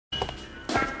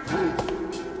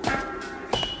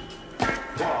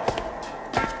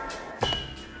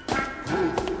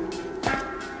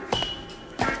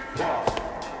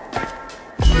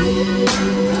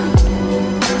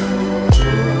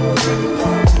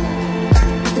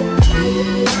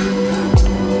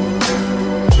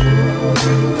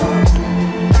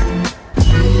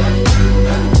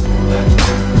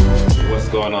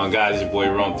on, guys? It's your boy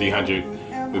Rome 300.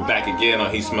 We're back again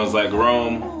on He Smells Like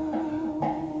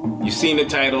Rome. You've seen the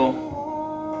title.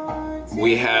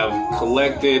 We have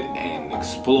collected and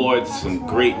explored some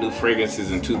great new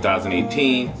fragrances in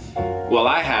 2018. Well,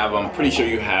 I have. I'm pretty sure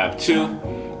you have too.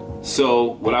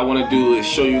 So what I want to do is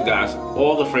show you guys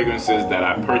all the fragrances that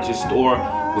I purchased or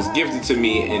was gifted to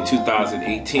me in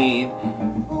 2018.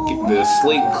 Get the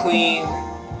slate clean.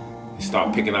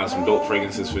 Start picking out some dope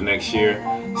fragrances for next year.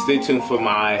 Stay tuned for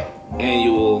my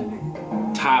annual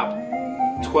top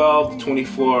 12 to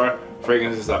 24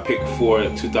 fragrances I picked for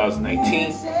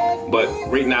 2019. But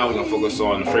right now we're gonna focus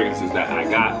on the fragrances that I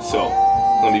got. So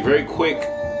it's gonna be very quick.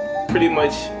 Pretty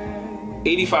much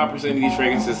 85% of these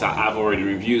fragrances I've already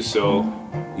reviewed, so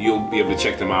you'll be able to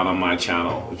check them out on my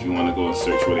channel if you want to go and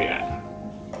search where they at.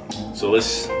 So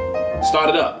let's start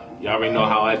it up. You already know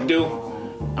how I do.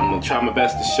 I'm gonna try my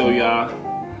best to show y'all,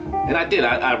 and I did.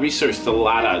 I researched a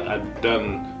lot. I've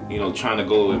done, trying to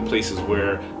go in places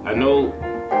where I know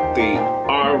they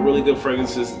are really good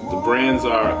fragrances. The brands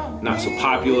are not so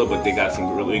popular, but they got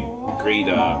some really great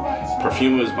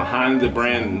perfumers behind the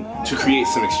brand to create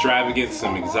some extravagant,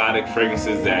 some exotic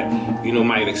fragrances that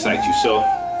might excite you. So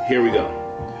here we go.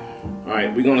 All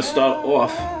right, we're gonna start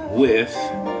off with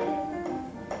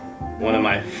one of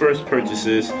my first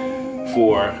purchases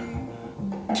for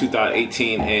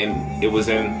 2018, and it was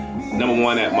in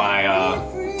 #1 at my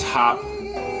top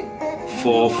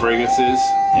fall fragrances,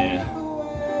 and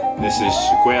this is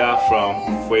Chiquera from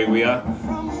Fueguia.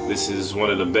 This is one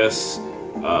of the best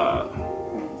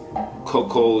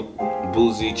cocoa,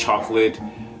 boozy, chocolate,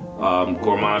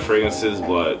 gourmand fragrances,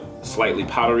 but slightly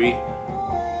powdery.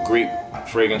 Great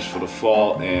fragrance for the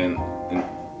fall and an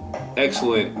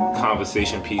excellent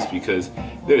conversation piece because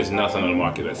there's nothing on the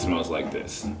market that smells like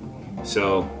this.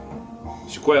 So,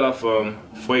 Chiquera from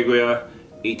Fueguia,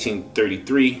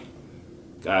 1833.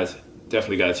 Guys,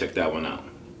 definitely gotta check that one out.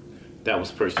 That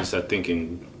was purchased, I think,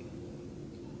 in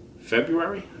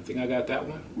February. I think I got that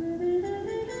one.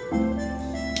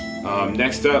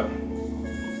 Next up,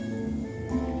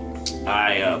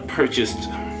 I purchased,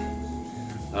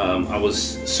 I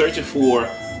was searching for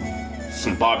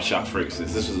some barbershop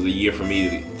fragrances. This was the year for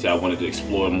me that I wanted to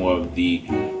explore more of the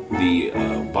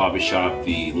barbershop,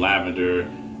 the lavender,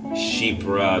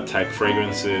 chypre type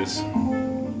fragrances.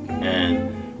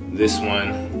 And this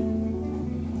one,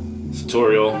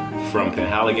 Sartorial from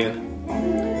Penhaligon,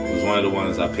 was one of the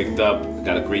ones I picked up.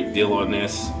 Got a great deal on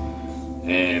this,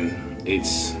 and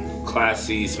it's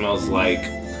classy, smells like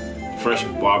fresh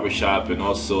barbershop, and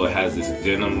also it has this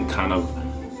denim kind of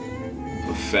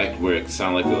effect where it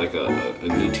sounds like a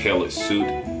new tailored suit.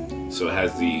 So it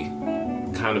has the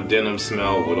kind of denim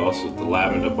smell, but also the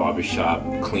lavender barbershop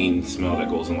clean smell that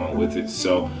goes along with it.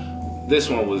 So this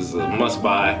one was a must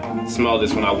buy. Smelled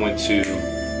this when I went to,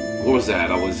 what was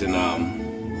that? I was in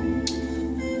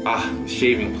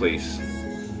shaving place.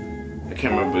 I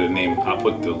can't remember the name. I'll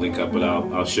put the link up, but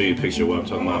I'll show you a picture of what I'm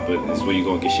talking about. But it's where you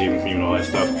go and get shaving cream and all that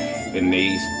stuff, and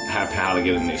they have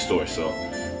Penhaligon in their store. So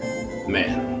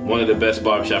man, one of the best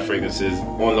barbershop fragrances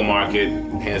on the market,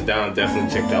 hands down. Definitely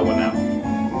check that one out.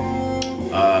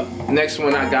 Next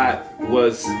one I got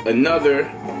was another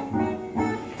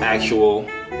actual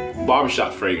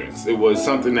barbershop fragrance. It was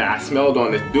something that I smelled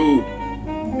on this dude.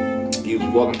 He was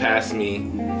walking past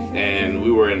me, and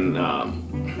we were in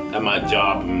at my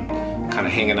job and kind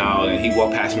of hanging out, and he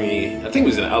walked past me. I think it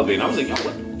was in the elevator, and I was like, "Yo,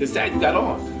 what is that you got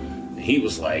on?" And he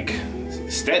was like,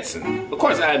 "Stetson." Of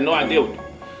course, I had no idea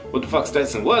what the fuck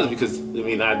Stetson was, because I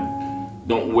mean, I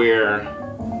don't wear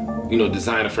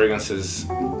designer fragrances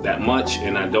that much,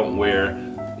 and I don't wear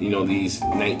these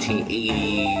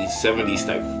 1980s, 70s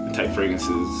type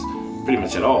fragrances pretty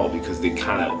much at all, because they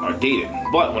kind of are dated.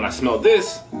 But when I smelled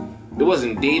this, it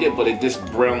wasn't dated, but it just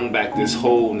brought back this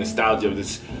whole nostalgia of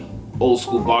this old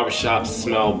school barbershop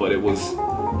smell. But it was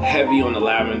heavy on the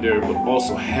lavender, but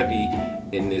also heavy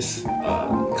in this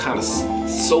kind of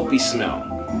soapy smell.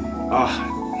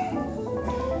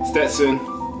 Stetson,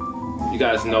 you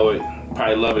guys know it,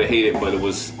 probably love it or hate it, but it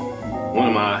was one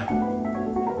of my,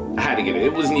 I had to get it.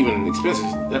 It wasn't even expensive.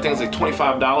 I think it's like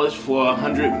 $25 for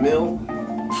 100 mil.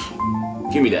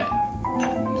 Give me that.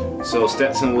 So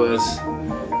Stetson was,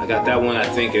 I got that one I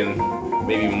think in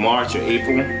maybe March or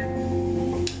April.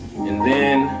 And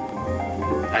then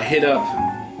I hit up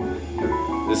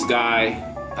this guy.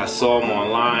 I saw him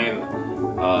online.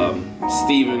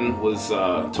 Steven was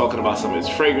talking about some of his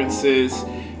fragrances,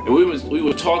 and we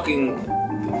were talking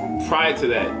prior to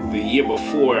that, the year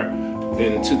before,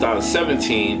 in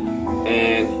 2017,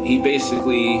 and he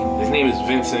basically, his name is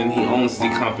Vincent. He owns the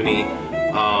company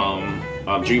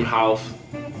Dream House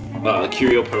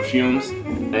Curio Perfumes,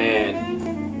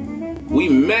 and we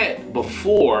met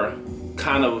before,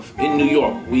 kind of in New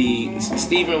York. Me and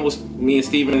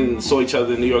Steven saw each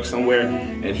other in New York somewhere,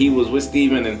 and he was with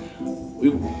Steven, and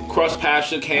we crossed paths,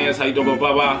 shook hands, how you doing, blah,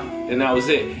 blah, blah, and that was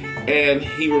it. And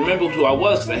he remembered who I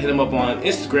was because I hit him up on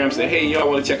Instagram, said, hey, y'all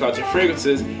want to check out your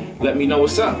fragrances, let me know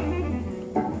what's up.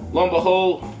 Lo and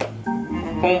behold,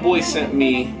 homeboy sent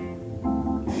me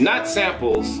not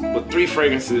samples, but 3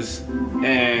 fragrances,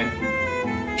 and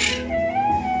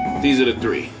these are the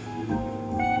 3.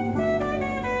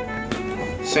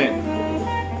 Sent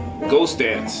Ghost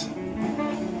Dance.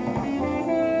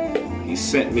 He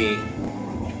sent me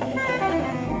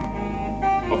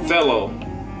Othello,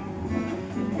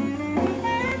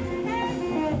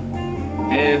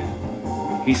 and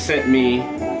he sent me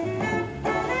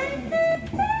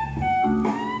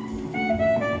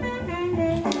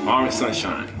Orange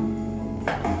Sunshine.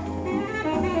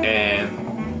 And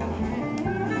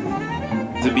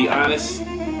to be honest,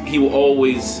 he will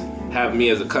always have me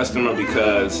as a customer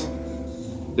because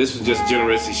this was just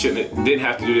generous. He didn't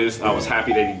have to do this. I was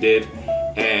happy that he did,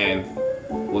 and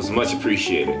was much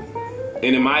appreciated.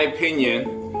 And in my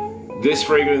opinion, this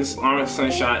fragrance, Orange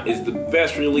Sunshine, is the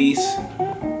best release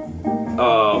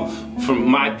from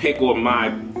my pick or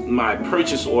my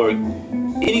purchase or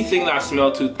anything that I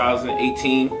smelled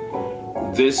 2018.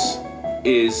 This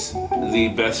is the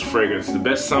best fragrance, the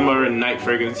best summer and night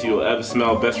fragrance you'll ever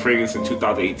smell. Best fragrance in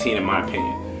 2018, in my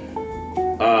opinion.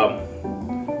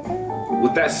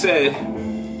 With that said,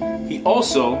 he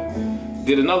also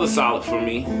did another solid for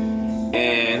me,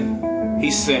 and he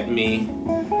sent me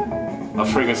a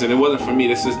fragrance, and it wasn't for me.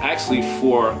 This is actually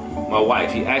for my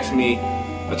wife. He asked me,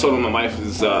 I told him my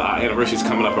wife's our anniversary is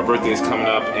coming up, her birthday is coming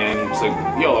up, and he was like,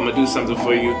 yo, I'm gonna do something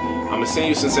for you. I'm gonna send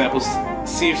you some samples,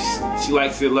 see if she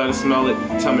likes it, let her smell it,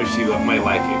 tell me if she might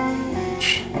like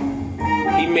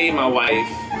it. He made my wife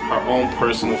her own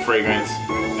personal fragrance,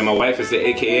 and my wife is the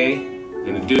AKA,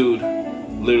 and the dude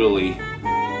literally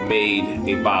made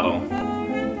a bottle,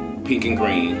 pink and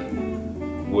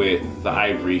green, with the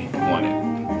ivory on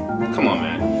it. Come on,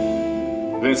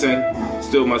 man. Vincent,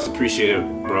 still much appreciated,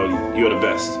 bro. You're the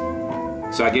best.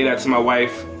 So I gave that to my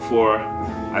wife for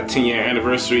our 10-year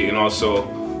anniversary and also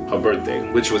her birthday,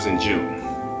 which was in June.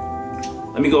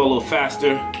 Let me go a little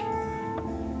faster.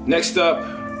 Next up,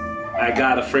 I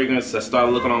got a fragrance. I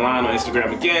started looking online on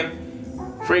Instagram again.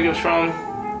 Fragrance from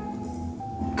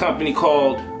a company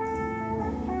called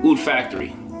Oud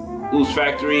Factory. Oud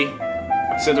Factory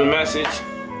sent him a message.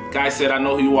 Guy said, I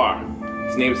know who you are.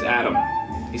 His name is Adam.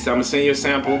 He said, I'm gonna send you a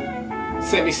sample.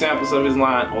 Sent me samples of his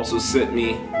line. Also sent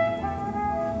me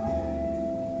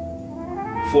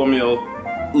 4 ml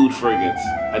Oud fragrance.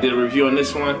 I did a review on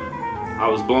this one. I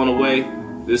was blown away.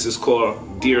 This is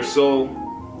called Dear Soul.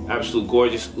 Absolute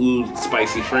gorgeous Oud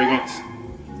spicy fragrance.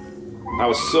 I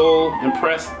was so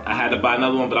impressed. I had to buy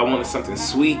another one, but I wanted something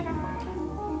sweet.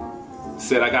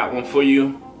 Said, I got one for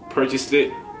you. Purchased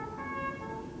it.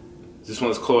 This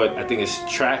one's called, I think it's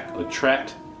Track or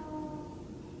Trapped.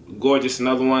 Gorgeous,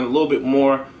 another one. A little bit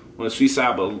more on the sweet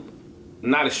side, but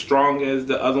not as strong as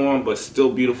the other one, but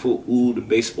still beautiful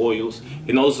oud-based oils.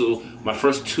 And those are my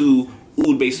first 2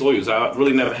 oud-based oils. I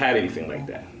really never had anything like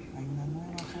that.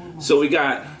 So we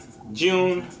got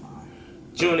June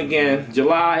again,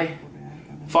 July,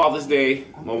 Father's Day.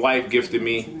 My wife gifted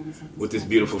me with this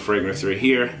beautiful fragrance right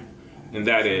here, and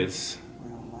that is,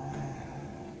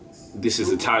 this is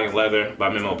Italian Leather by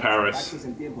Memo Paris.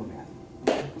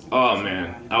 Oh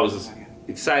man, I was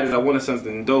excited. I wanted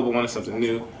something dope, I wanted something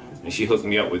new, and she hooked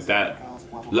me up with that.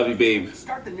 Love you, babe.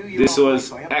 This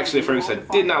was actually a fragrance I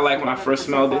did not like when I first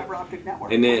smelled it,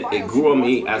 and then it grew on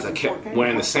me as I kept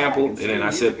wearing the sample, and then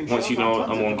I said, once you know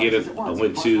I'm gonna get it. I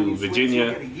went to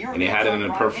Virginia, and they had it in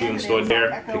a perfume store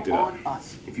there, picked it up.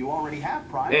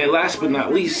 And last but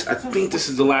not least, I think this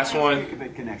is the last one.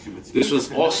 This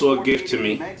was also a gift to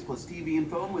me.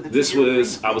 This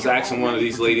was, I was asking one of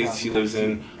these ladies, she lives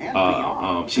in,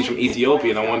 she's from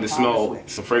Ethiopia, and I wanted to smell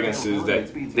some fragrances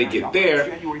that they get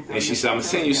there, and she said, I'm gonna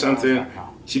send you something.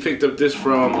 She picked up this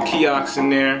from a kiosk in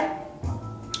there.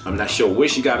 I'm not sure where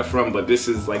she got it from, but this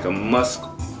is like a musk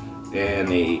and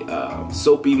a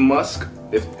soapy musk,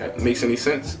 if that makes any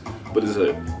sense. But it's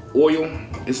an oil.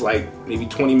 It's like maybe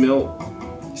 20 mil.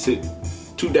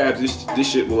 2 dabs. This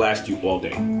shit will last you all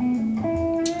day.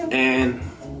 And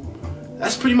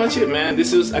that's pretty much it, man.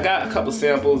 I got a couple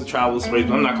samples, travel sprays,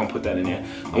 but I'm not gonna put that in there.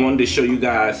 I wanted to show you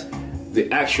guys the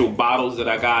actual bottles that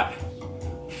I got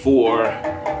for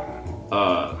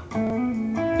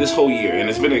this whole year, and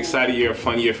it's been an exciting year, a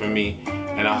fun year for me,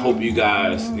 and I hope you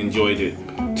guys enjoyed it.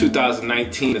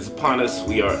 2019 is upon us.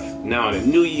 We are now in a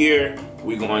new year.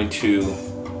 We're going to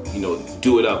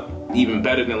do it up even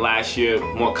better than last year.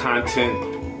 More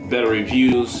content, better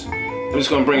reviews. I'm just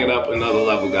gonna bring it up another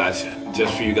level, guys,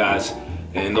 just for you guys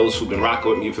and those who've been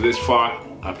rocking with me for this far.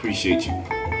 I appreciate you.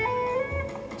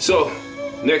 So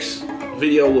next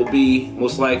video will be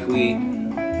most likely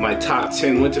my top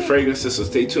 10 winter fragrances, so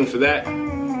stay tuned for that.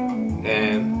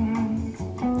 And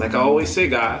like I always say,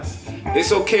 guys,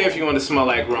 it's okay if you want to smell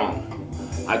like Rome.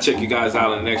 I'll check you guys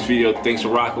out in the next video. Thanks for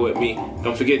rocking with me.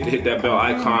 Don't forget to hit that bell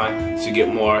icon to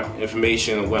get more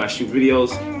information when I shoot videos.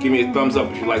 Give me a thumbs up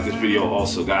if you like this video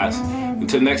also, guys.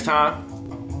 Until next time,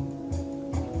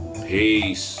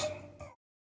 peace.